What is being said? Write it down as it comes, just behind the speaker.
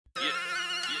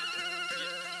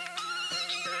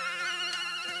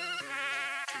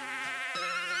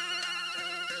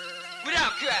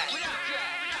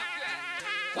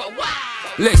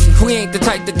Listen, we ain't the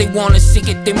type that they wanna see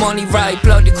get their money right.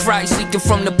 Bloody Christ leaking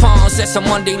from the ponds, that's a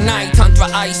Monday night. Tundra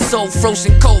ice, so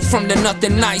frozen cold from the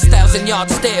nothing nice. 1,000-yard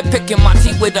stare, picking my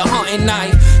teeth with a hunting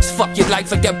knife. Just fuck your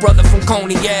life like that brother from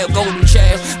Coney, yeah, golden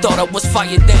child. Thought I was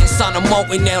fire then, son of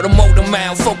molten now, the motor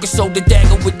mouth. Focus on the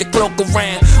dagger with the cloak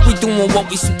around. We doing what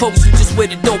we supposed to, just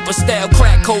with a doper style.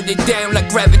 Crack hold it down like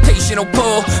gravitational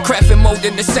pull. Crafting mold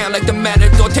in the sound like the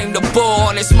matador tamed the bull.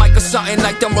 On this mic or something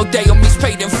like them Rodeo meets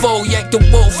paid in full. Yank the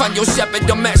wolf, find your shepherd,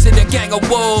 the master, the gang of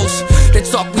wolves. They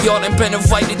talk we all ain't been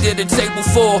invited to the table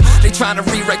for. They trying to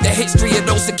rewrite the history of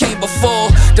those that came before.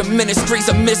 The ministries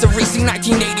of misery, see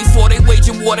 1984, they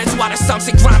waging war, that's why the songs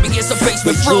say grimy is a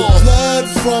basement floor. They drew blood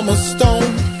from a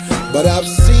stone, but I've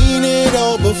seen it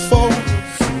all before.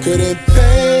 Couldn't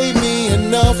pay me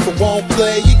enough, I won't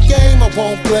play your game, I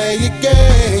won't play your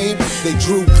game. They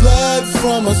drew blood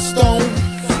from a stone,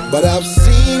 but I've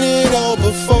seen it all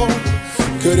before.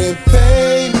 Couldn't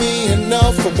pay me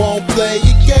enough, I won't play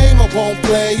your game, I won't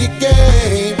play your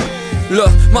game.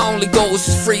 Look, my only goal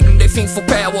is freedom, they think for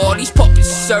power. All these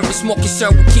puppets are service, more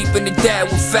concerned with keeping it down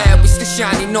with foul. We still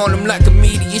shining on them like a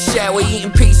meteor shower.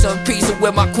 Eating pizza and pizza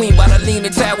with my queen by the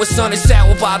leaning tower. Sun is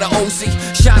sour by the OC,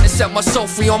 shining set my soul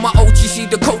free. On my OG, see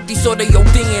the Coty, so they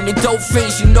ODing and dope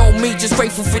fiends. You know me, just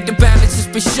grateful for the balance that's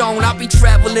been shown. I be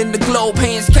traveling the globe,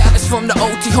 hands callous from the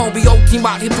OT home. Be OT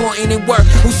out here pointing in work.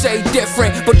 Who say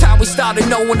different, but how we started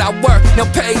knowing our work. Now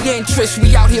pay interest,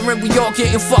 we out here and we all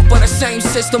getting fucked by the same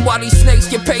system. While these snakes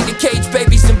get paid to cage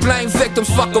babies and blame victims.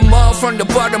 Fuck them all from the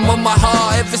bottom of my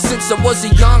heart. Ever since I was a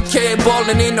young kid,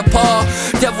 balling in the park.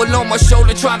 Devil on my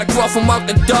shoulder, trying to crawl from out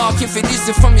the dark. If it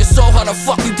isn't from your soul, how the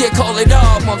fuck you did call it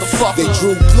off, motherfucker? They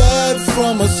drew blood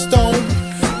from a stone,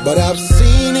 but I've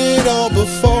seen it all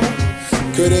before.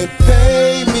 Couldn't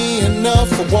pay me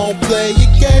enough, I won't play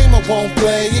your game, I won't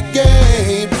play your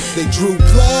game. They drew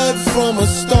blood from a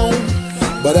stone,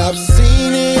 but I've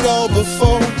seen it all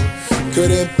before.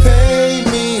 Couldn't pay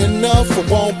me enough, I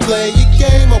won't play your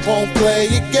game, I won't play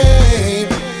your game.